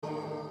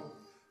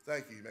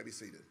Thank you. You may be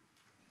seated.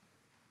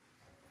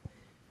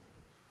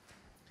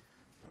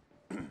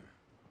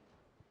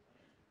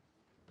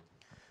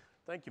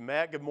 Thank you,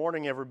 Matt. Good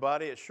morning,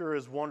 everybody. It sure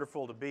is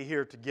wonderful to be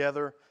here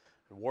together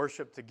and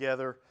worship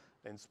together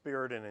in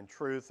spirit and in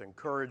truth,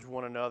 encourage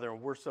one another,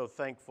 and we're so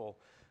thankful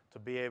to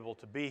be able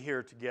to be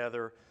here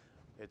together.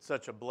 It's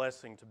such a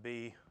blessing to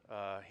be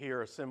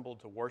here assembled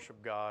to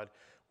worship God.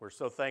 We're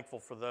so thankful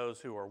for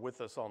those who are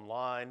with us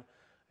online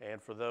and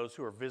for those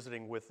who are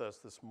visiting with us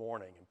this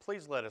morning. And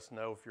please let us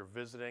know if you're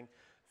visiting.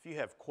 If you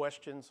have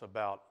questions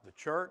about the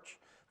church,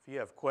 if you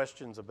have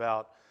questions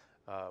about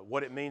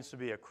what it means to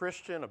be a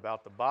Christian,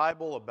 about the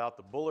Bible, about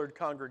the Bullard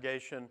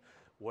congregation,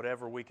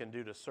 whatever we can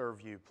do to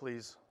serve you,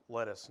 please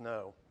let us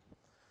know.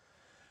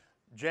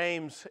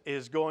 James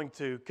is going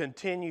to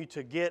continue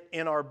to get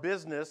in our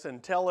business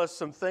and tell us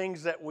some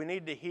things that we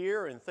need to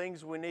hear and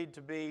things we need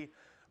to be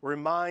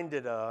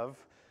reminded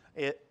of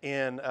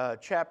in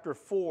chapter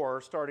 4,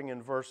 starting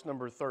in verse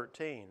number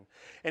 13.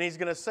 And he's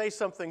going to say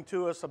something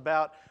to us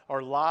about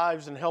our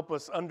lives and help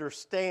us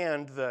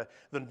understand the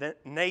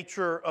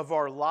nature of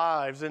our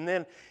lives. And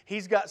then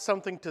he's got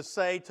something to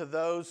say to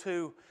those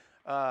who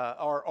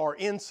are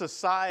in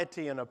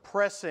society and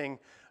oppressing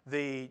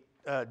the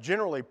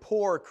generally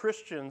poor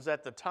Christians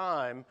at the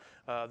time,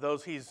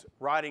 those he's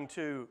writing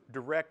to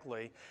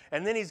directly.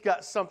 And then he's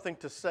got something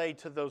to say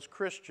to those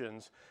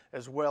Christians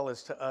as well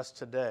as to us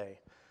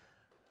today.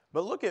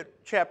 But look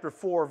at chapter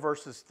 4,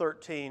 verses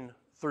 13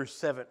 through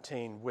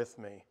 17 with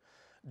me.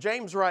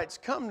 James writes,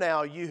 "Come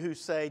now, you who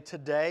say,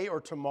 today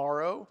or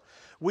tomorrow,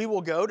 we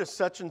will go to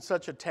such and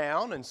such a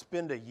town and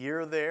spend a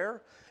year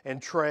there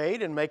and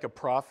trade and make a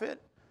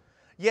profit.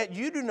 Yet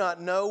you do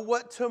not know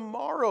what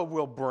tomorrow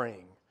will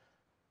bring.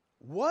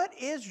 What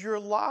is your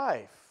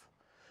life?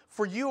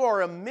 For you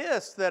are a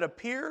mist that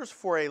appears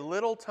for a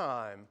little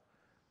time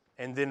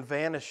and then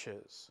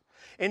vanishes.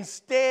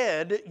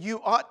 Instead,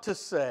 you ought to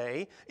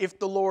say, if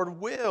the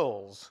Lord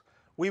wills,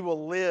 we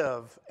will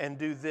live and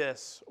do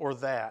this or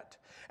that.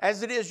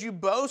 As it is, you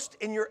boast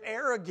in your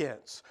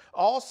arrogance.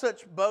 All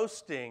such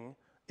boasting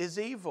is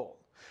evil.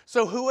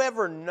 So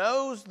whoever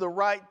knows the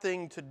right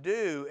thing to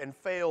do and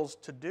fails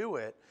to do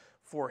it,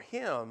 for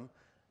him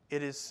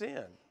it is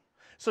sin."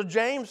 So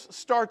James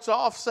starts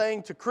off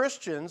saying to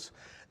Christians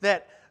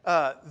that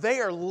they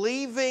are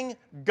leaving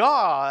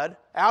God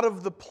out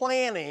of the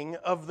planning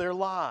of their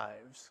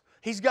lives.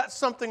 He's got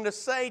something to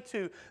say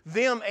to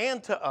them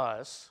and to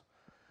us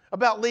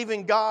about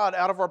leaving God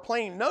out of our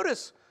planning.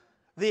 Notice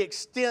the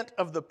extent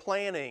of the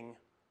planning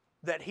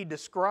that he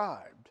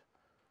described.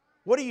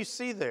 What do you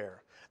see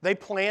there? They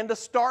planned a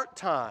start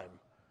time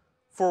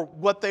for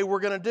what they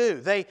were going to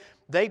do.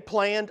 They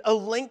planned a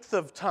length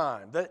of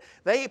time.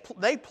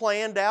 They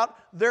planned out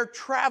their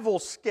travel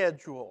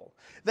schedule.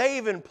 They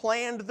even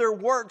planned their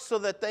work so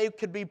that they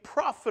could be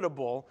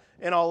profitable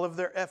in all of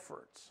their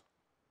efforts.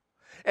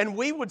 And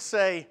we would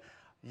say,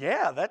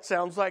 yeah, that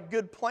sounds like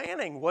good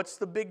planning. What's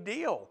the big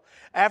deal?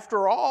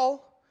 After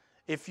all,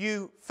 if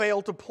you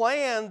fail to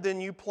plan,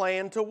 then you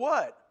plan to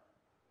what?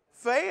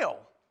 Fail.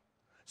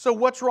 So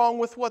what's wrong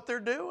with what they're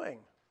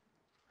doing?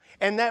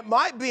 And that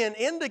might be an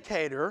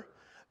indicator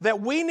that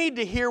we need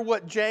to hear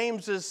what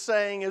James is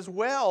saying as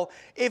well,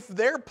 if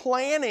their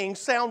planning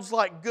sounds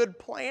like good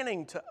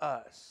planning to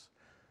us.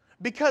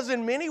 Because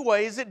in many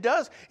ways it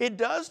does. It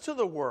does to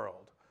the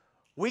world.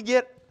 We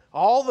get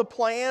all the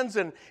plans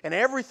and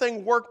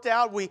everything worked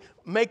out. We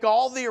make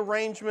all the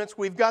arrangements.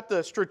 We've got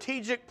the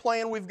strategic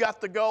plan. We've got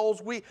the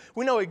goals. We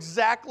know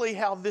exactly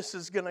how this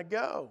is going to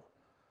go.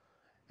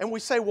 And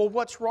we say, well,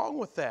 what's wrong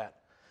with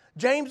that?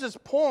 James's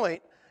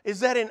point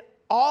is that in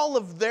all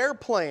of their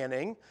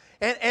planning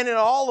and in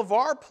all of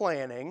our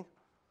planning,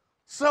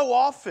 so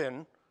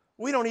often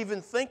we don't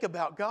even think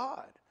about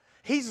God.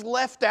 He's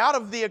left out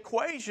of the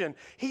equation.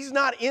 He's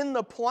not in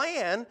the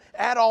plan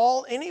at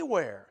all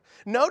anywhere.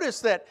 Notice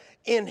that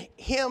in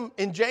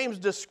James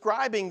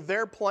describing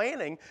their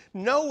planning,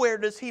 nowhere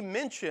does he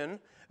mention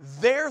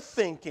their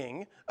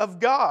thinking of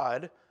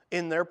God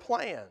in their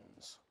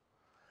plans.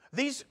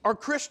 These are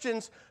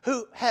Christians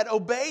who had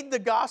obeyed the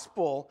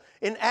gospel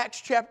in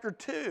Acts chapter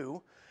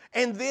 2,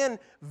 and then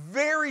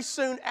very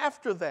soon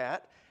after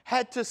that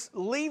had to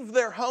leave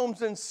their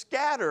homes and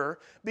scatter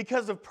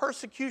because of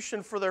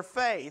persecution for their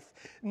faith,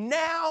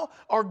 now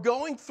are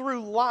going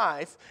through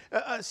life,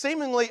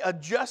 seemingly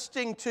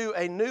adjusting to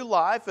a new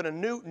life and a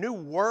new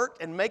work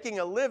and making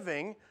a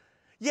living,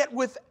 yet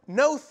with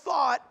no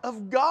thought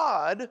of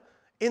God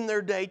in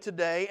their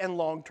day-to-day and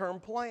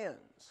long-term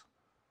plans.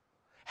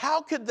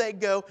 How could they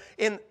go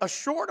in a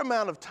short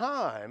amount of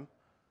time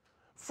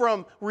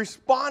from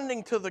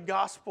responding to the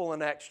gospel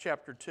in Acts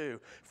chapter 2,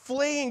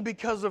 fleeing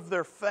because of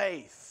their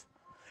faith,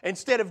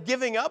 instead of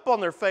giving up on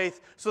their faith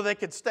so they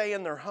could stay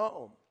in their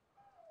home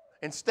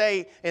and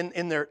stay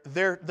in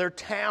their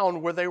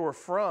town where they were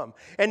from.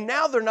 And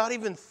now they're not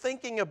even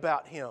thinking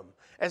about Him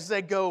as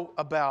they go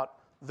about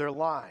their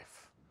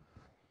life.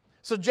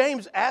 So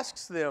James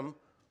asks them,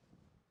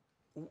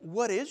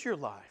 what is your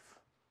life?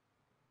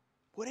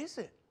 What is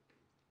it?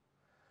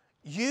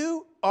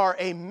 You are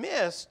a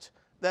mist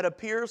that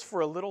appears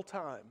for a little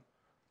time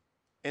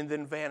and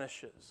then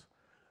vanishes.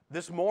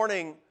 This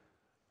morning,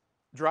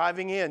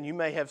 driving in, you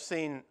may have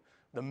seen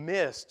the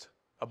mist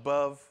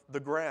above the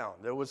ground.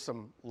 There was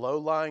some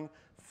low-lying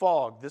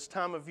fog. This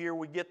time of year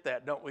we get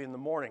that, don't we, in the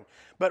morning?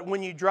 But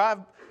when you drive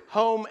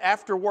home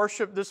after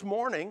worship this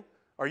morning,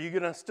 are you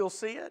going to still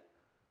see it?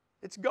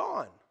 It's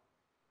gone.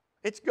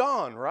 It's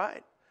gone,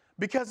 right?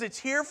 Because it's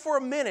here for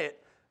a minute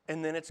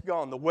and then it's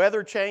gone. The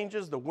weather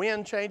changes, the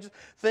wind changes,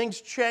 things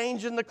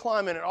change in the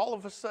climate, and all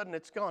of a sudden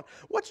it's gone.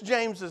 What's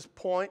James's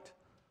point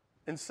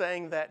in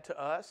saying that to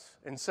us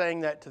and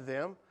saying that to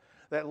them?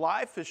 That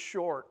life is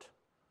short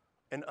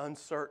and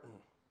uncertain.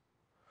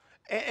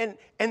 And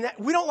that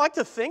we don't like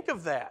to think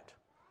of that.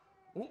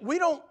 We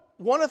don't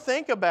want to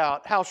think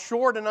about how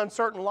short and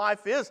uncertain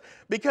life is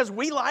because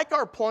we like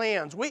our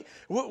plans. We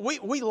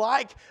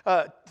like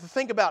to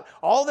think about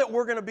all that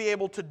we're going to be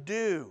able to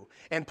do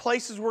and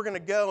places we're going to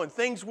go and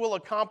things we'll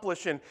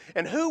accomplish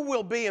and who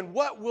we'll be and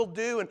what we'll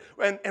do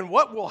and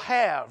what we'll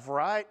have,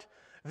 right?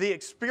 The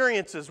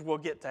experiences we'll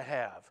get to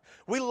have.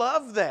 We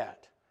love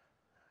that.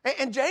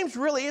 And James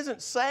really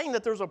isn't saying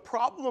that there's a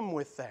problem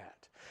with that.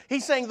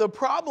 He's saying the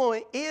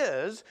problem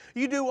is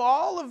you do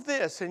all of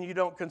this and you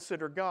don't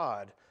consider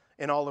God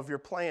in all of your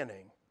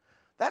planning.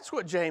 That's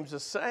what James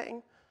is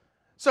saying.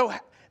 So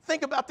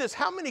think about this.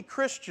 How many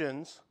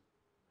Christians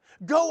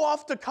go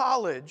off to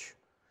college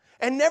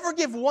and never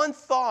give one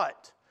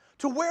thought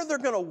to where they're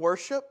going to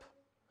worship?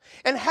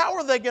 And how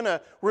are they going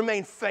to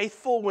remain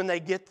faithful when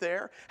they get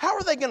there? How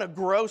are they going to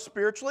grow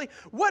spiritually?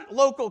 What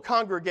local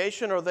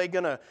congregation are they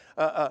going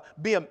to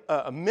be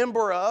a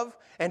member of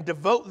and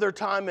devote their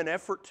time and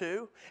effort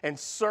to and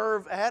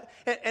serve at?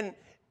 And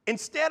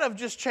instead of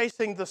just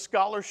chasing the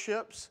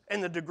scholarships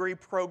and the degree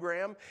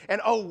program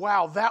and, oh,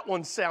 wow, that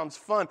one sounds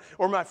fun,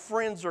 or my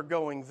friends are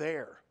going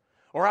there,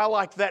 or I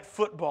like that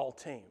football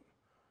team.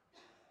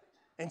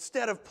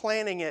 Instead of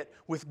planning it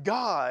with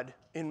God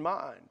in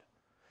mind.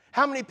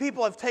 How many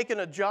people have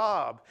taken a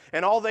job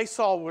and all they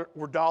saw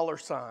were dollar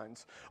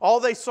signs? All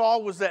they saw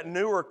was that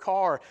newer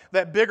car,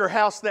 that bigger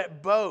house,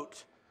 that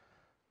boat.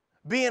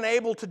 Being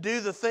able to do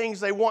the things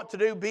they want to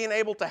do, being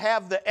able to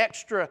have the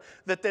extra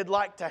that they'd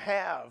like to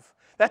have.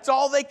 That's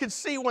all they could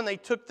see when they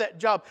took that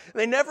job.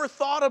 They never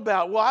thought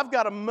about, well, I've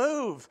got to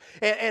move.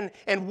 And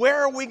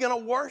where are we going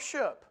to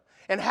worship?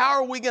 And how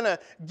are we going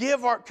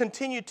to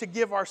continue to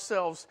give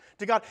ourselves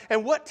to God?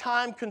 And what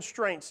time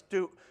constraints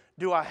do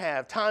I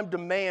have? Time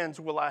demands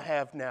will I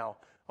have now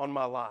on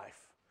my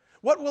life?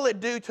 What will it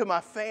do to my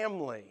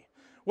family?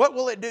 What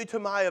will it do to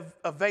my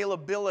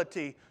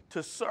availability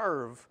to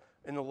serve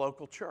in the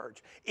local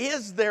church?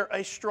 Is there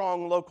a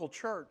strong local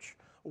church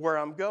where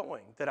I'm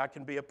going that I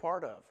can be a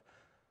part of?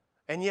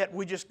 And yet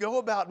we just go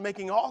about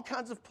making all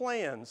kinds of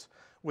plans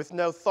with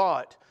no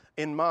thought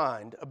in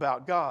mind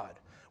about God.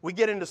 We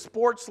get into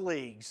sports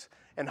leagues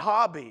and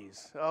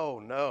hobbies. Oh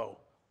no.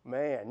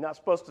 Man, not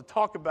supposed to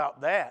talk about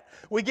that.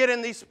 We get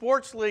in these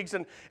sports leagues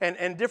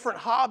and different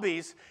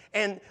hobbies,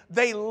 and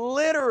they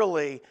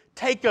literally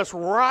take us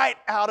right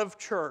out of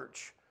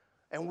church,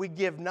 and we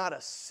give not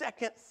a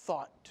second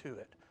thought to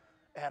it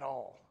at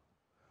all.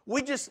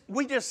 We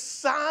just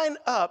sign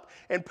up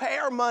and pay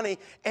our money,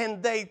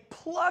 and they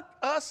pluck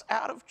us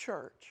out of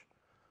church,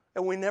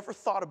 and we never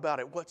thought about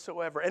it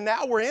whatsoever. And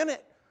now we're in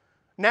it.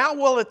 Now,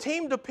 well, the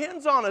team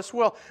depends on us.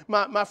 Well,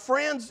 my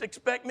friends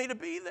expect me to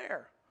be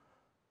there.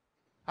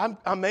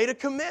 I made a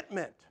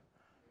commitment.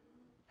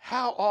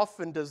 How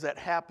often does that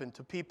happen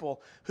to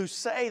people who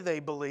say they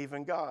believe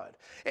in God?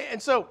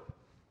 And so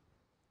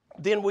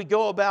then we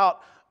go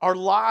about our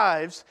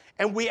lives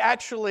and we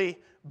actually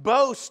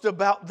boast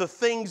about the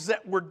things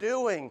that we're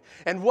doing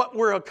and what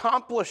we're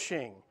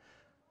accomplishing.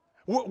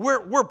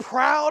 We're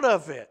proud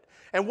of it.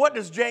 And what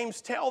does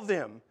James tell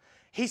them?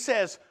 He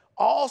says,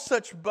 all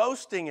such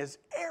boasting is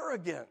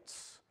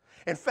arrogance.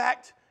 In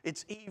fact,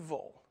 it's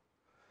evil.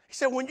 He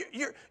said, when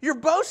you're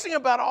boasting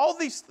about all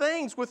these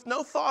things with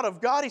no thought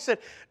of God, he said,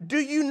 do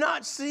you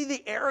not see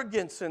the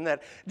arrogance in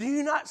that? Do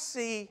you not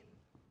see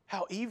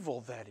how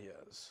evil that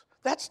is?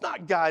 That's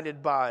not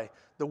guided by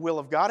the will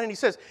of God. And he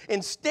says,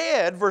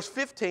 instead, verse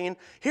 15,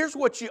 here's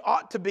what you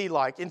ought to be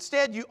like.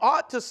 Instead, you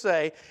ought to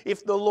say,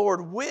 if the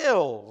Lord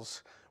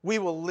wills, we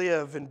will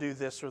live and do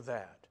this or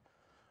that.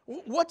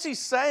 What's he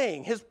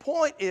saying? His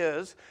point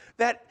is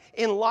that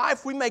in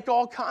life we make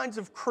all kinds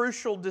of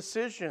crucial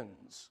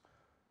decisions.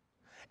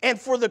 And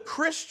for the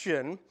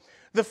Christian,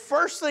 the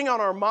first thing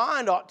on our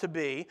mind ought to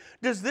be,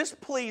 does this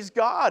please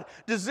God?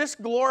 Does this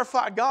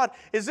glorify God?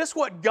 Is this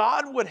what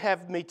God would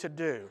have me to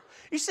do?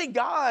 You see,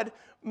 God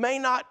may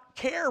not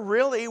care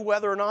really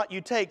whether or not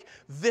you take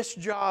this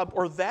job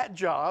or that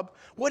job.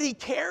 What he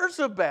cares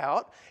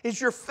about is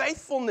your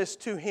faithfulness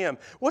to him.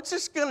 What's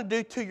this going to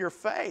do to your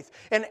faith?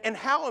 And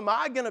how am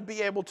I going to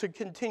be able to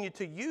continue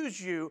to use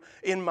you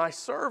in my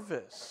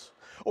service?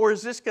 Or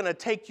is this going to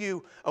take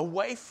you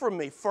away from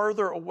me,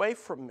 further away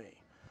from me?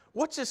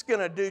 What's this going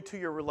to do to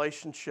your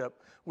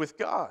relationship with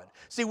God?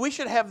 See, we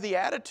should have the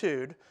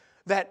attitude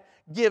that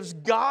gives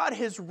God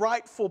his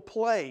rightful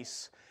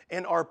place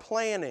in our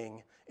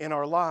planning in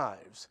our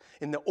lives,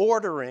 in the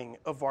ordering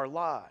of our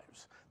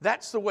lives.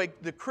 That's the way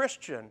the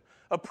Christian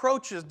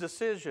approaches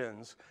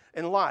decisions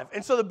in life.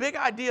 And so the big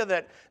idea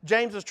that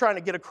James is trying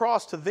to get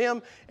across to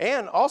them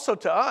and also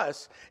to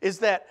us is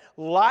that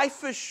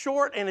life is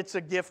short and it's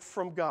a gift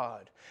from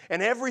God.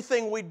 And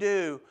everything we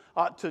do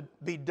ought to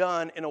be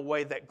done in a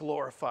way that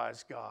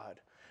glorifies God.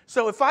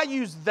 So if I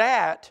use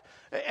that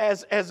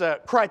as a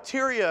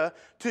criteria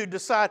to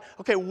decide,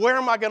 okay, where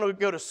am I going to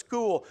go to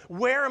school?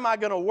 Where am I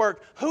going to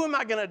work? Who am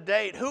I going to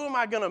date? Who am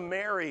I going to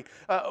marry?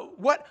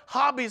 What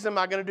hobbies am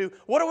I going to do?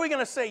 What are we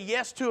going to say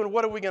yes to and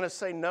what are we going to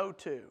say no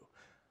to?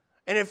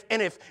 And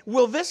if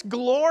will this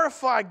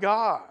glorify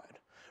God?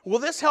 Will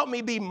this help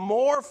me be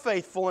more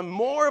faithful and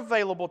more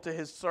available to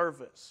His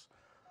service?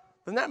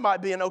 Then that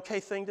might be an okay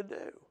thing to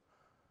do,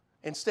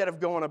 instead of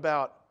going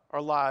about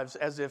our lives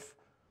as if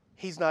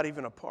He's not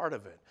even a part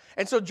of it.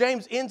 And so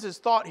James ends his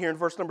thought here in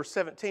verse number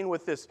 17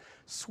 with this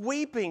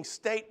sweeping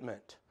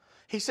statement.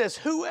 He says,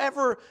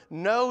 whoever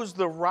knows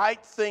the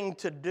right thing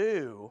to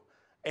do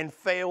and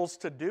fails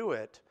to do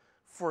it,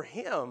 for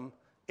him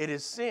it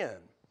is sin.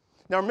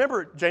 Now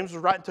remember, James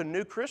was writing to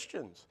new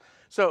Christians.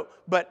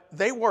 But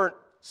they weren't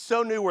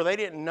so new where they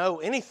didn't know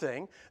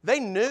anything.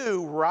 They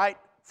knew right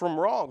from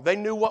wrong. They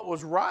knew what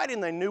was right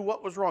and they knew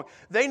what was wrong.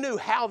 They knew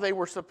how they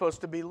were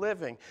supposed to be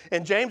living.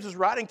 And James is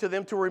writing to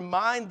them to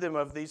remind them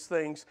of these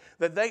things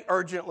that they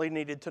urgently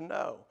needed to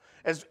know.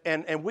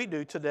 And we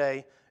do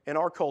today in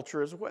our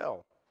culture as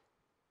well.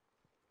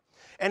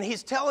 And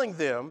he's telling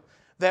them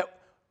that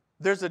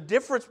there's a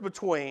difference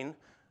between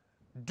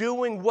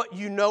doing what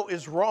you know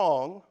is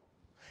wrong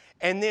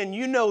and then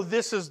you know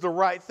this is the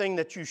right thing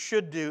that you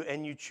should do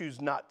and you choose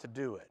not to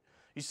do it.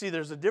 You see,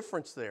 there's a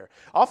difference there.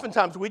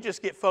 Oftentimes, we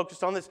just get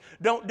focused on this.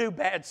 Don't do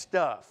bad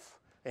stuff,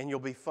 and you'll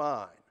be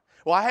fine.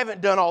 Well, I haven't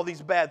done all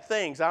these bad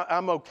things.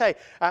 I'm okay.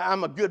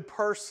 I'm a good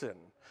person.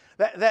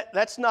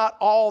 That's not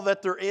all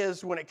that there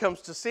is when it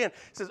comes to sin.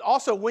 It says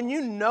also, when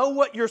you know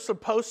what you're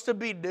supposed to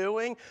be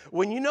doing,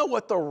 when you know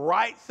what the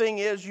right thing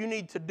is you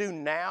need to do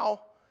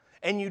now,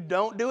 and you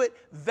don't do it,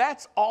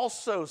 that's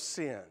also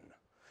sin.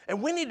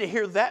 And we need to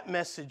hear that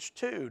message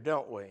too,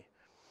 don't we?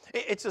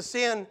 It's a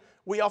sin.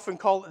 We often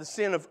call it the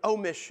sin of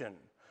omission.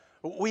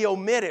 We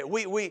omit it.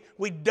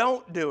 We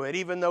don't do it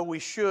even though we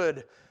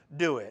should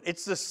do it.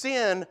 It's the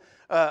sin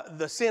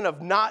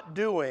of not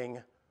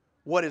doing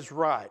what is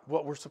right,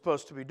 what we're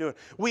supposed to be doing.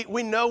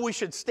 We know we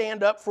should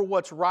stand up for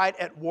what's right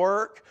at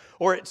work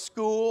or at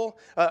school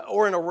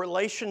or in a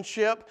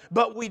relationship,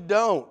 but we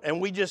don't,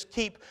 and we just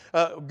keep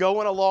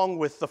going along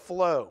with the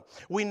flow.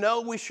 We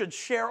know we should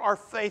share our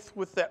faith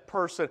with that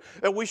person,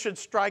 that we should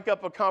strike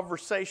up a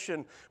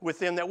conversation with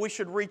them, that we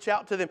should reach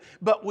out to them,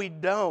 but we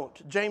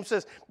don't. James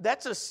says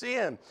that's a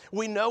sin.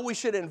 We know we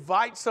should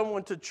invite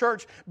someone to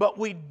church, but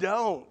we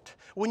don't.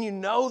 When you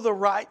know the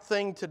right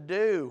thing to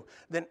do,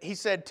 then he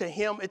said to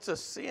him, it's a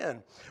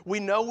sin. We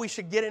know we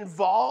should get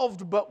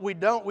involved, but we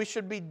don't. We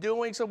should be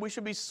doing so. We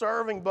should be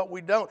serving, but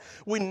we don't.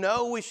 We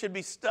know we should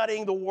be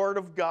studying the Word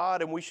of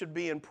God and we should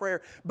be in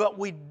prayer, but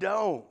we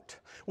don't.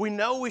 We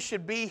know we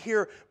should be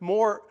here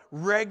more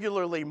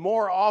regularly,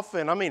 more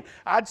often. I mean,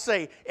 I'd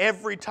say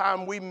every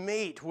time we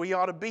meet, we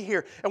ought to be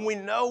here. And we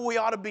know we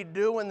ought to be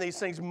doing these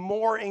things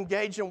more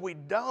engaged, and we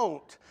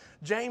don't.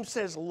 James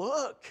says,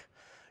 look,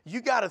 you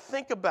got to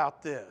think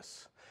about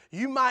this.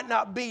 You might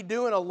not be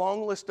doing a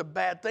long list of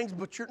bad things,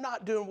 but you're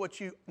not doing what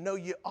you know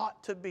you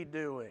ought to be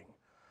doing.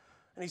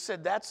 And he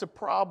said, that's a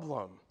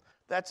problem.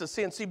 That's a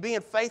sin. See,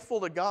 being faithful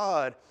to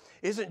God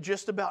isn't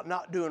just about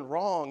not doing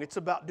wrong. It's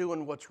about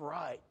doing what's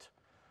right.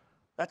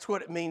 That's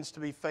what it means to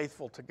be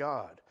faithful to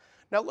God.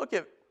 Now look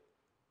at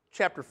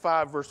chapter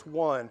 5, verse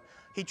 1.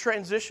 He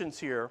transitions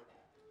here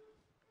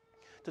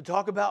to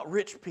talk about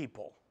rich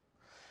people.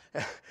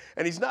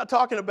 And he's not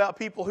talking about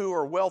people who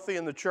are wealthy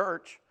in the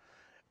church.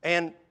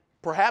 And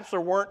perhaps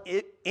there weren't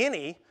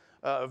any,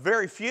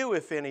 very few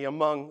if any,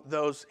 among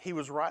those he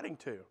was writing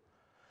to.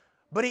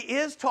 But he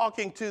is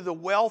talking to the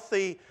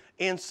wealthy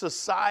in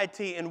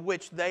society in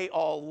which they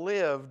all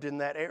lived in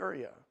that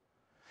area.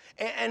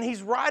 And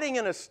he's writing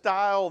in a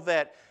style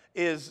that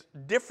is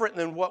different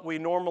than what we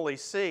normally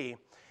see.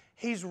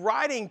 He's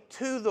writing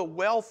to the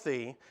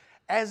wealthy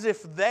as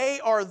if they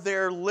are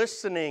there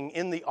listening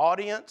in the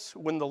audience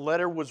when the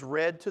letter was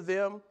read to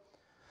them,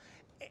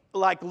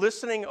 like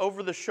listening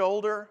over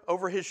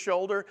his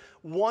shoulder,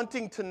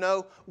 wanting to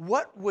know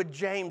what would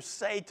James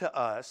say to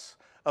us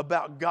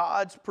about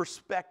God's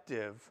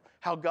perspective,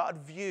 how God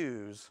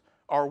views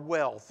our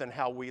wealth and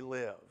how we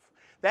live.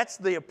 That's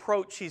the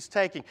approach he's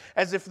taking,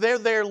 as if they're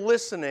there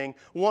listening,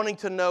 wanting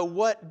to know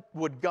what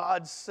would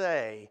God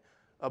say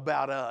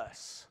about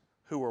us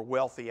who are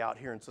wealthy out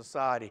here in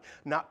society,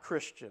 not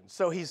Christians.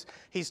 So he's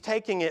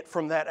taking it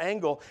from that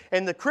angle.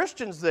 And the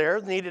Christians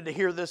there needed to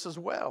hear this as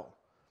well.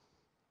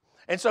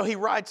 And so he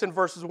writes in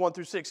verses 1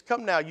 through 6,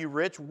 "Come now, you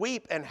rich,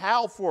 weep and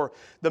howl for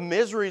the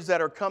miseries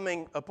that are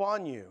coming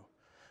upon you.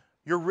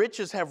 Your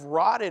riches have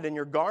rotted and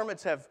your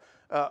garments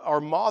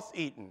are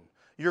moth-eaten.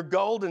 Your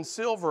gold and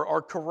silver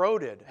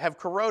have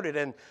corroded,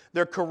 and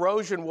their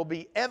corrosion will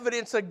be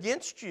evidence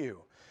against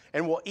you.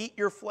 and will eat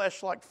your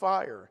flesh like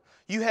fire.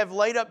 You have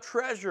laid up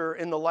treasure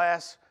in the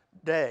last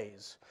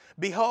days.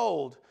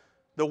 Behold,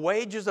 the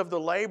wages of the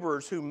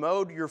laborers who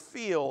mowed your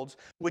fields,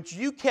 which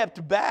you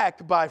kept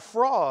back by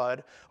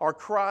fraud, are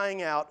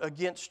crying out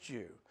against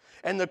you.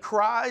 And the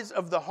cries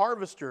of the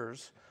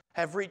harvesters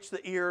have reached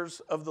the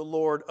ears of the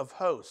Lord of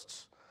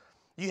hosts.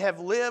 You have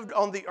lived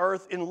on the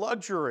earth in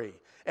luxury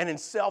and in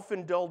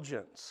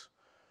self-indulgence.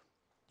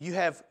 You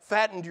have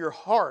fattened your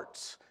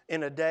hearts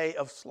in a day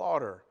of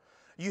slaughter.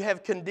 You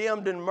have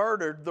condemned and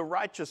murdered the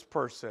righteous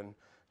person.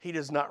 He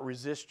does not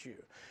resist you.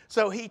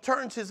 So he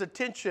turns his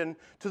attention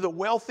to the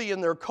wealthy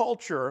in their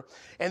culture,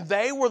 and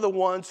they were the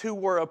ones who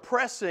were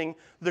oppressing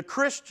the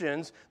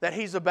Christians that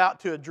he's about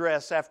to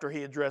address after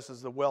he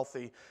addresses the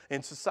wealthy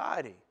in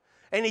society.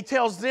 And he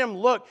tells them,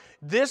 look,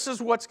 this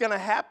is what's going to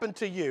happen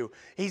to you.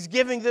 He's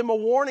giving them a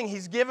warning.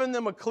 He's giving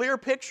them a clear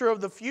picture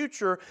of the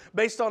future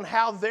based on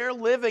how they're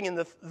living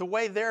and the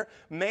way they're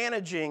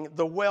managing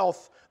the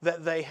wealth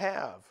that they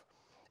have.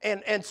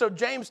 And so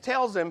James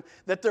tells them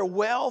that their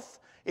wealth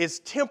is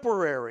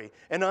temporary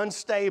and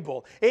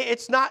unstable.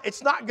 It's not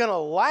going to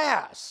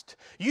last.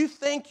 You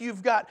think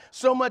you've got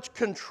so much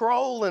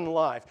control in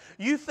life.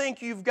 You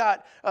think you've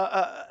got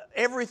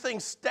everything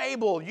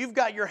stable. You've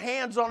got your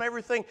hands on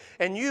everything,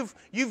 and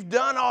you've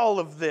done all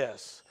of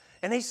this.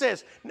 And he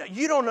says, no,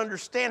 you don't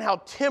understand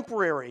how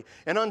temporary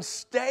and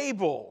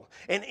unstable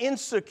and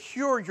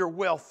insecure your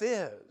wealth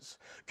is.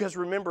 Because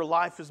remember,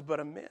 life is but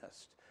a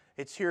mist.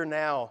 It's here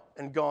now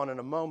and gone in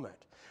a moment.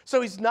 So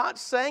he's not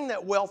saying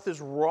that wealth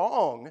is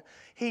wrong.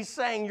 He's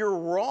saying you're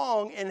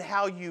wrong in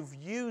how you've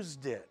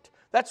used it.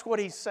 That's what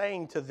he's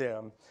saying to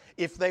them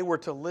if they were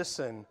to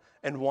listen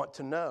and want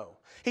to know.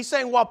 He's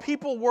saying while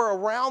people were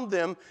around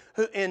them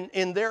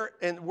in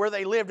where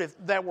they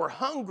lived that were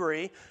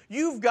hungry,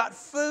 you've got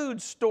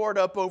food stored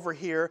up over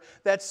here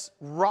that's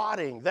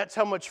rotting. That's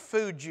how much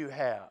food you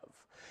have.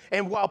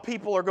 And while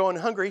people are going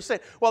hungry, he said,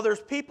 well, there's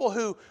people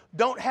who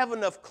don't have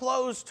enough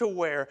clothes to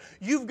wear.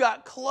 You've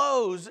got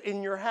clothes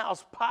in your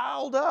house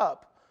piled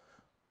up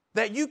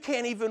that you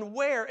can't even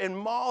wear, and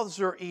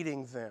moths are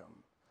eating them.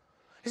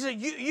 He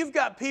said, you've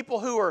got people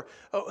who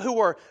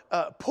are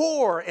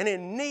poor and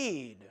in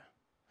need.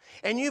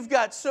 And you've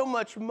got so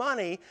much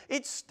money,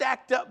 it's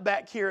stacked up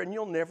back here and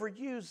you'll never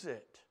use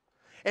it.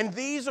 And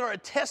these are a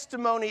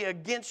testimony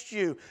against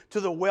you to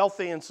the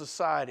wealthy in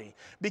society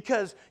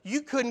because you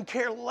couldn't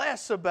care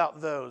less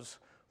about those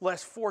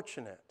less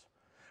fortunate.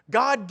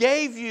 God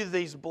gave you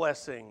these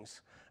blessings,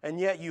 and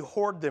yet you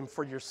hoard them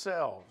for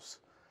yourselves.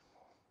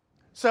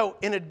 So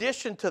in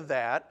addition to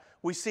that,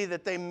 we see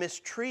that they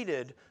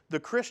mistreated the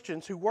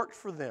Christians who worked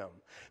for them,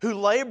 who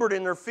labored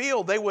in their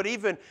field. They would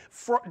even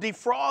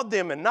defraud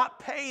them and not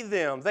pay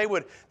them. They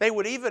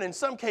would even, in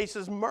some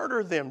cases,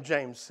 murder them,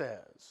 James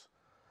says.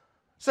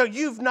 So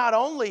you've not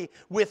only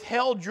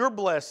withheld your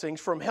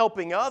blessings from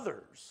helping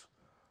others,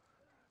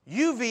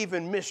 you've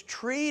even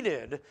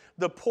mistreated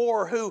the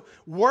poor who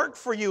work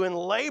for you and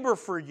labor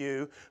for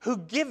you, who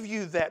give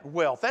you that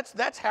wealth.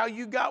 That's how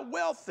you got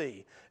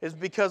wealthy, is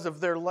because of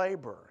their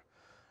labor.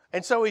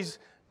 And so he's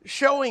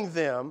showing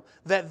them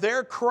that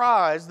their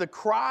cries, the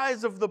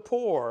cries of the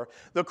poor,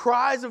 the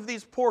cries of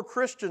these poor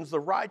Christians, the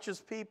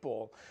righteous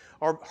people,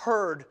 are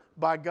heard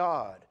by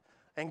God.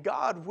 And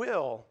God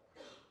will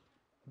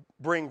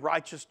bring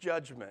righteous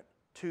judgment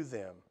to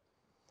them.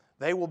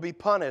 They will be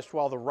punished,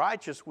 while the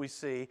righteous, we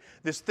see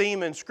this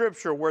theme in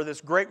Scripture where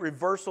this great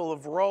reversal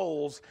of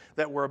roles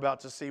that we're about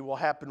to see will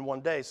happen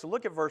one day. So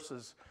look at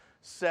verses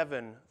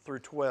 7 through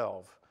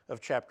 12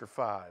 of chapter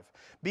 5.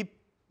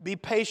 Be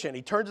patient.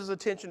 He turns his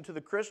attention to the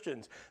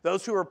Christians,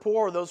 those who are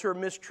poor, those who are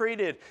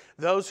mistreated,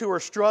 those who are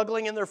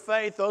struggling in their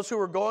faith, those who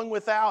are going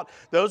without,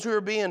 those who are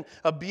being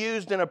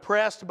abused and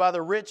oppressed by the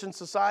rich in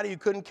society who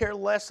couldn't care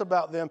less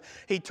about them.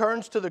 He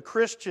turns to the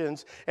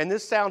Christians, and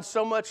this sounds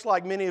so much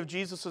like many of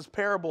Jesus'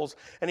 parables,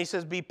 and he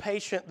says, be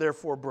patient,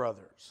 therefore,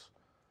 brothers,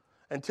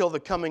 until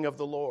the coming of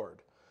the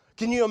Lord.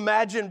 Can you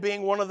imagine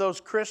being one of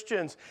those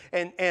Christians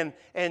and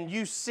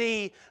you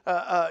see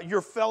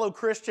your fellow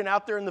Christian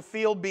out there in the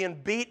field being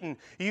beaten?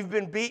 You've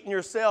been beaten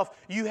yourself.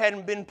 You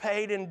hadn't been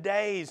paid in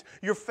days.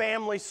 Your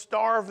family's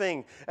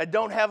starving.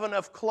 Don't have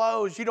enough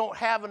clothes. You don't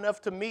have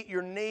enough to meet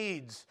your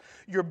needs.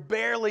 You're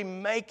barely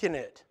making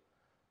it.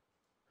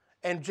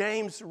 And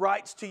James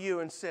writes to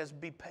you and says,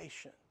 be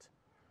patient.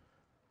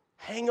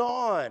 Hang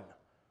on.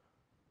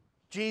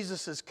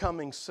 Jesus is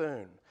coming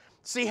soon.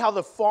 See how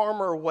the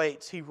farmer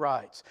waits, he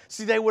writes.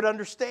 See, they would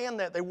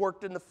understand that. They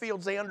worked in the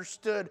fields. They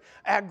understood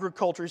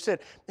agriculture.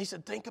 He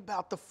said, think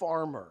about the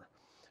farmer.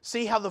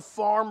 See how the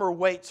farmer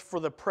waits for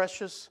the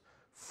precious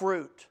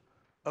fruit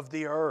of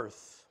the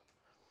earth,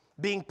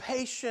 being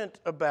patient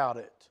about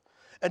it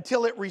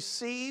until it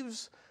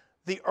receives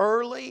the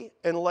early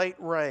and late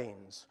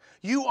rains.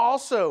 You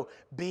also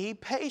be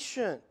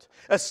patient.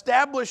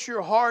 Establish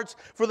your hearts,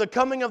 for the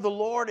coming of the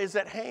Lord is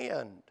at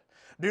hand.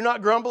 Do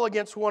not grumble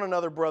against one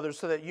another, brothers,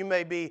 so that you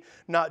may be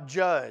not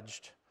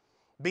judged.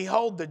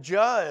 Behold, the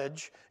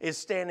judge is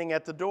standing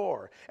at the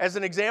door. As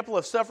an example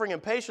of suffering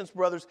and patience,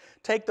 brothers,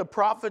 take the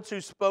prophets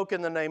who spoke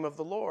in the name of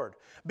the Lord.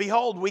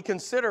 Behold, we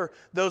consider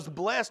those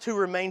blessed who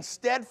remain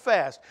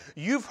steadfast.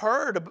 You've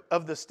heard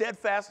of the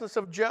steadfastness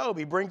of Job.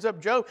 He brings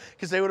up Job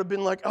because they would have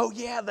been like, oh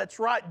yeah, that's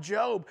right,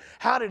 Job.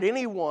 How did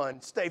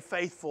anyone stay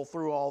faithful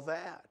through all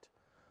that?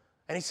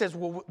 And he says,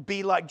 well,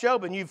 be like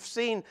Job. And you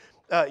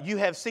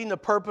have seen the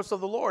purpose of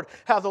the Lord,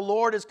 how the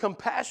Lord is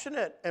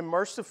compassionate and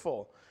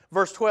merciful.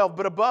 Verse 12,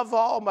 but above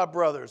all, my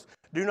brothers,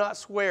 do not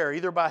swear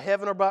either by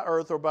heaven or by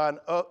earth or by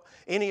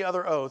any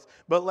other oath,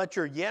 but let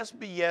your yes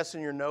be yes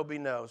and your no be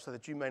no, so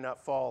that you may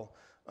not fall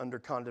under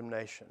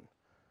condemnation.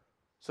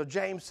 So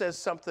James says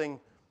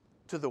something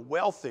to the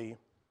wealthy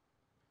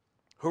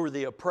who are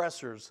the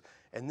oppressors,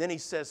 and then he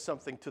says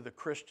something to the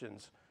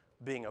Christians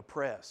being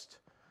oppressed.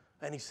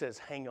 And he says,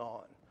 hang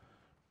on,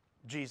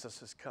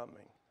 Jesus is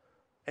coming.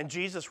 And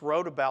Jesus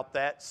wrote about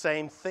that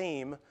same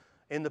theme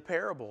in the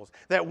parables.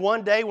 That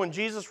one day when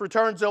Jesus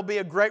returns, there'll be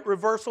a great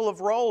reversal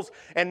of roles,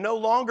 and no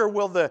longer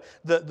will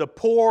the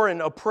poor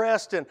and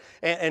oppressed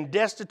and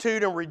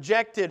destitute and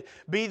rejected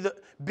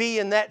be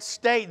in that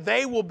state.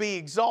 They will be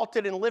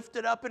exalted and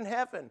lifted up in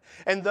heaven.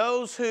 And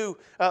those who,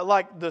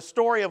 like the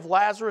story of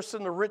Lazarus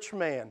and the rich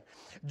man,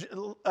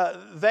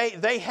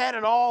 they had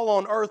it all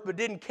on earth but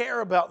didn't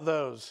care about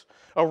those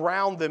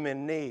around them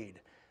in need.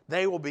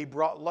 They will be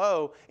brought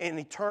low and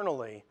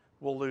eternally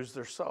will lose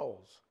their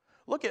souls.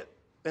 Look at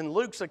in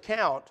Luke's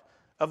account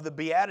of the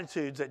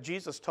Beatitudes that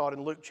Jesus taught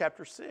in Luke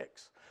chapter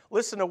 6.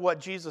 Listen to what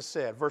Jesus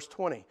said, verse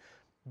 20.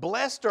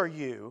 Blessed are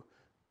you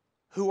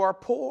who are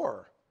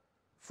poor,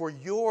 for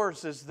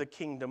yours is the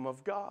kingdom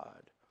of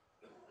God.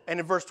 And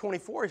in verse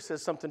 24, he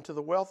says something to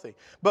the wealthy.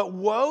 But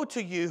woe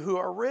to you who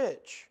are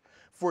rich,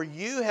 for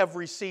you have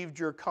received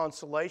your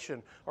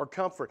consolation or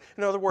comfort.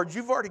 In other words,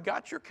 you've already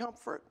got your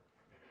comfort.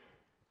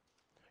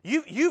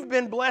 You've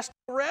been blessed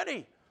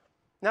already.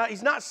 Now,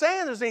 he's not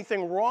saying there's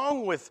anything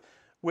wrong with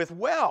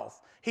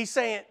wealth. He's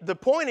saying the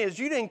point is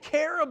you didn't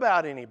care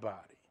about anybody.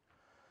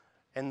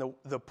 And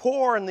the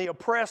poor and the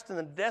oppressed and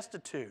the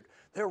destitute,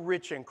 they're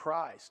rich in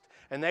Christ.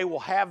 And they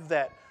will have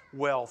that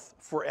wealth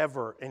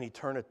forever in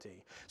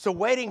eternity. So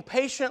waiting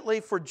patiently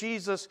for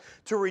Jesus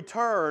to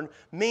return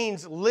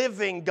means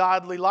living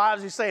godly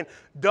lives. He's saying,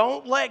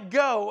 don't let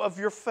go of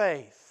your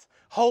faith.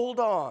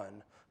 Hold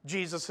on.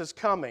 Jesus is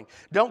coming.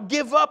 Don't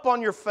give up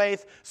on your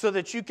faith so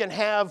that you can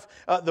have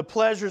the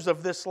pleasures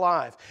of this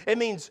life. It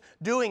means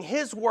doing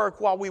His work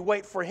while we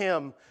wait for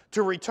Him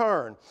to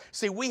return.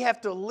 See, we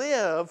have to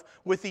live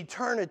with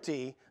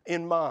eternity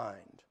in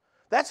mind.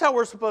 That's how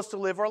we're supposed to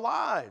live our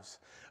lives.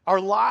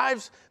 Our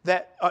lives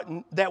that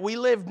we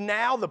live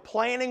now, the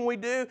planning we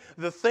do,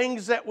 the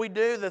things that we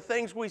do, the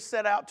things we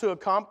set out to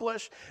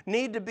accomplish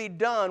need to be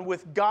done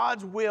with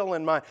God's will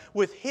in mind,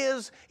 with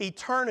His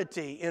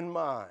eternity in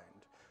mind.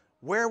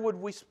 Where would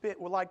we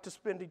like to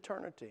spend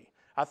eternity?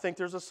 I think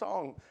there's a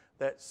song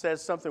that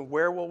says something,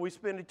 where will we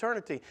spend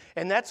eternity?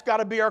 And that's got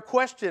to be our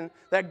question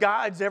that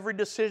guides every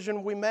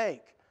decision we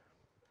make.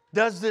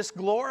 Does this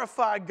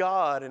glorify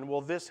God, and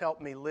will this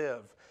help me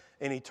live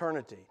in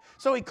eternity?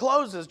 So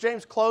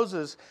James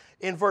closes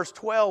in verse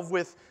 12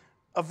 with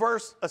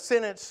a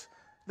sentence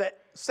that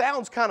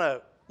sounds kind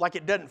of like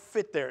it doesn't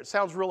fit there. It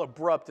sounds real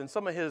abrupt, and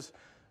some of his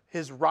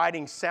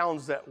writing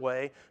sounds that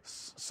way.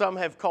 Some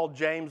have called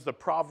James the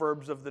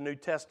Proverbs of the New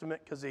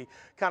Testament because he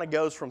kind of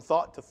goes from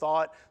thought to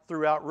thought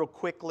throughout real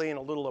quickly and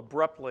a little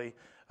abruptly.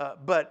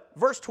 But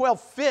verse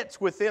 12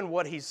 fits within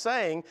what he's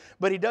saying,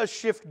 but he does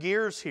shift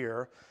gears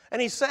here.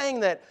 And he's saying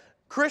that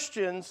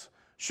Christians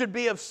should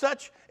be of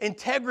such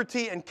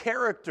integrity and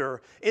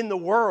character in the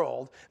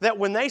world that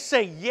when they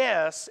say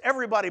yes,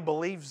 everybody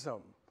believes them.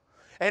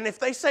 And if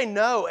they say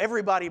no,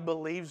 everybody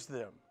believes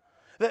them.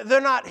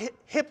 They're not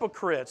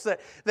hypocrites.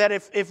 That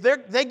if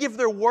they give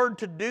their word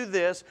to do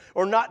this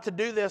or not to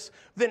do this,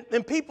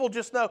 then people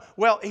just know,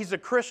 well, he's a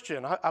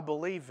Christian. I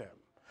believe him.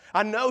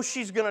 I know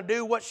she's going to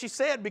do what she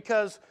said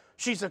because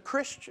she's a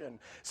Christian.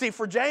 See,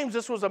 for James,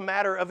 this was a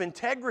matter of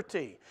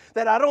integrity.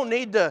 That I don't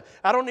need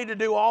to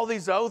do all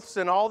these oaths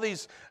and all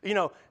these,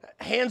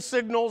 hand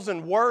signals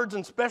and words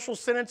and special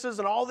sentences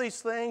and all these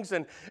things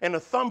and a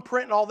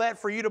thumbprint and all that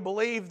for you to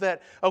believe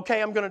that,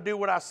 okay, I'm going to do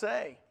what I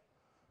say.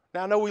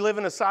 Now, I know we live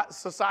in a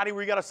society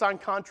where you got to sign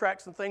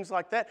contracts and things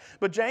like that,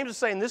 but James is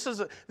saying this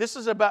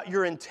is about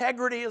your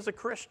integrity as a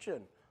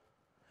Christian.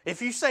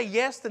 If you say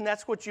yes, then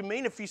that's what you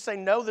mean. If you say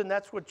no, then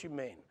that's what you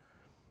mean.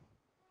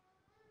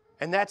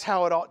 And that's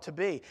how it ought to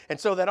be. And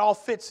so that all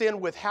fits in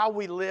with how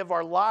we live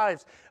our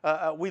lives.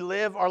 We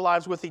live our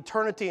lives with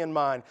eternity in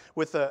mind,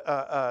 with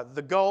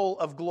the goal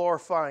of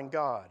glorifying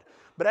God.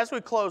 But as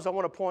we close, I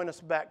want to point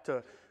us back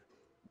to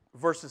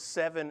verses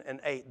 7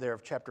 and 8 there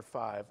of chapter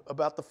 5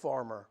 about the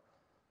farmer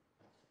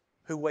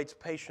who waits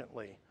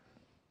patiently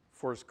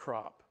for his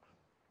crop.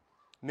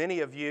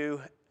 Many of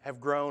you have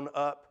grown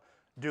up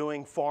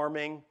doing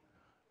farming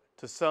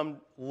at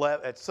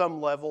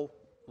some level,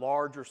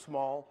 large or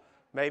small.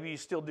 Maybe you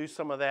still do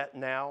some of that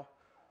now.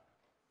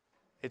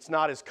 It's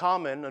not as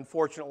common,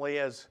 unfortunately,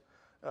 as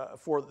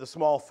for the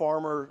small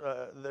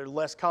farmer. They're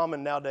less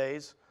common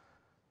nowadays.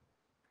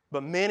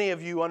 But many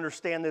of you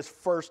understand this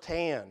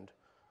firsthand.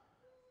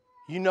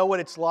 You know what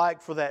it's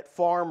like for that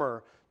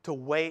farmer to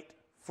wait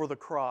for the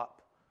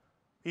crop.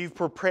 You've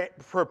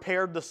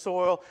prepared the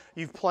soil.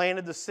 You've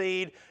planted the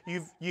seed.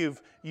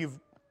 You've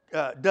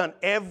done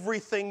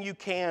everything you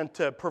can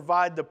to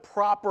provide the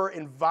proper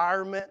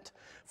environment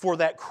for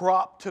that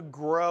crop to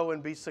grow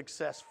and be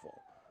successful.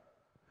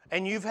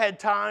 And you've had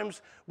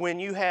times when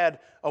you had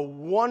a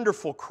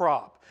wonderful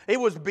crop. It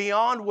was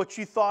beyond what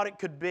you thought it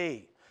could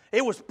be.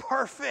 It was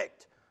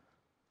perfect.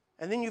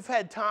 And then you've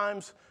had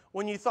times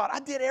when you thought, I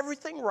did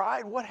everything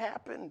right. What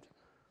happened?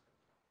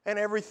 And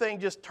everything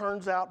just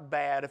turns out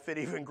bad if it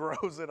even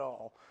grows at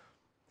all.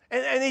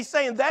 And he's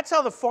saying that's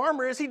how the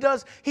farmer is. He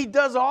does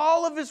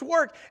all of his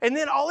work. And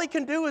then all he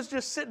can do is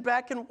just sit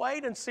back and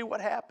wait and see what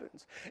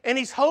happens. And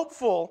he's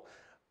hopeful,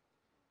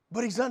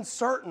 but he's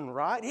uncertain,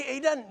 right? He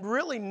doesn't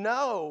really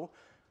know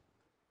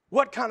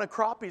what kind of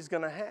crop he's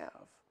going to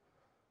have.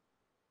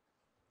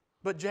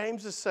 But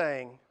James is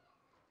saying,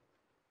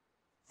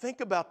 think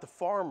about the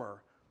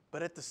farmer,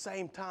 but at the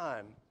same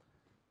time,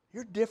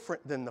 you're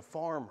different than the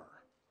farmer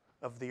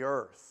of the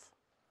earth.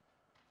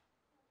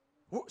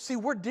 See,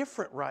 we're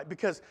different, right?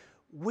 Because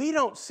we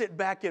don't sit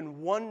back and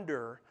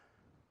wonder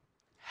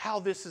how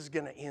this is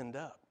going to end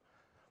up.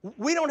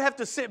 We don't have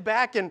to sit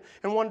back and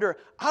wonder,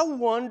 I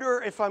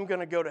wonder if I'm going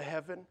to go to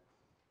heaven.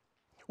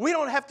 We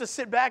don't have to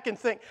sit back and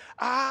think,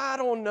 I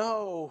don't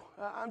know.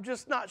 I'm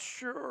just not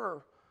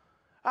sure.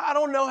 I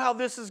don't know how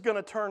this is going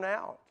to turn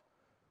out.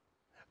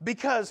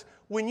 Because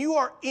when you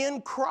are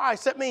in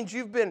Christ, that means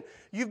you've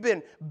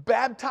been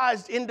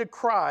baptized into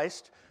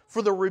Christ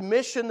for the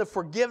remission, the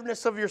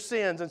forgiveness of your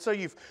sins. And so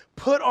you've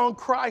put on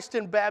Christ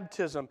in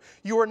baptism.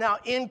 You are now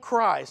in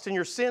Christ and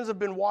your sins have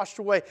been washed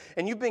away.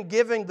 And you've been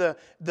giving the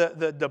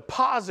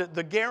deposit,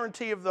 the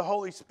guarantee of the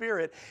Holy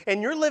Spirit.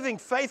 And you're living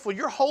faithful.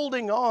 You're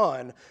holding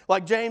on,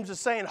 like James is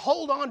saying,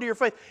 hold on to your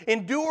faith.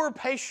 Endure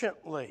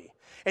patiently.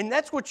 And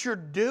that's what you're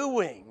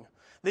doing.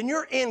 Then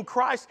you're in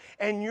Christ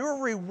and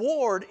your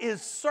reward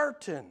is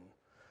certain.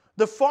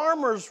 The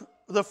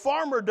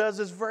farmer does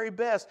his very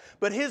best,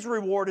 but his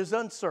reward is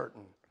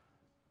uncertain.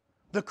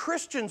 The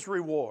Christian's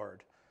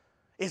reward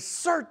is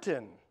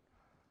certain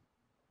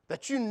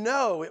that you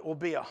know it will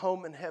be a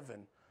home in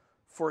heaven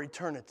for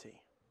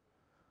eternity.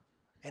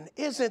 And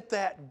isn't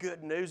that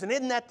good news? And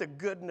isn't that the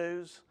good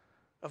news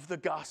of the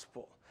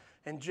gospel?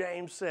 And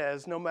James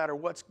says, no matter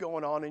what's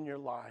going on in your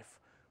life,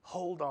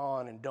 hold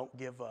on and don't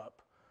give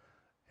up.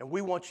 And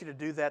we want you to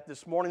do that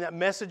this morning. That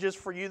message is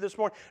for you this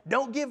morning.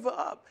 Don't give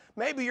up.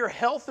 Maybe your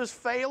health is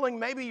failing.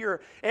 Maybe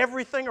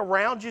everything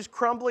around you is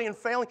crumbling and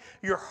failing.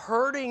 You're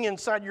hurting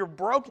inside. You're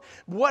broken.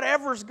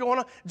 Whatever's going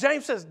on.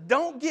 James says,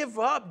 don't give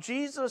up.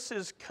 Jesus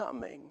is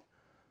coming.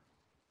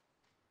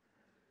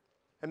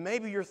 And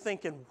maybe you're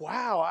thinking,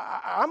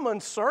 wow, I'm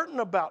uncertain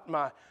about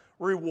my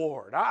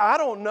reward. I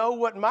don't know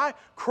what my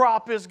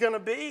crop is going to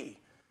be.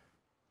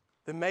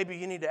 Then maybe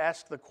you need to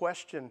ask the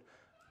question,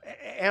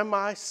 am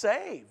I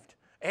saved?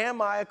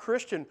 Am I a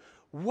Christian?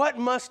 What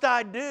must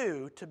I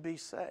do to be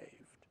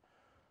saved?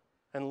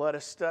 And let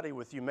us study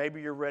with you.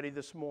 Maybe you're ready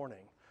this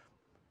morning.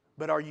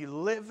 But are you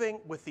living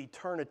with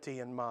eternity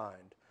in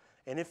mind?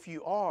 And if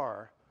you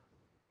are,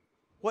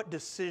 what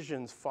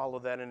decisions follow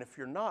that? And if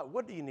you're not,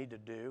 what do you need to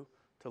do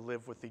to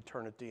live with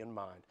eternity in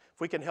mind?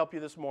 If we can help you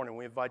this morning,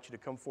 we invite you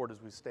to come forward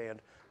as we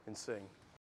stand and sing.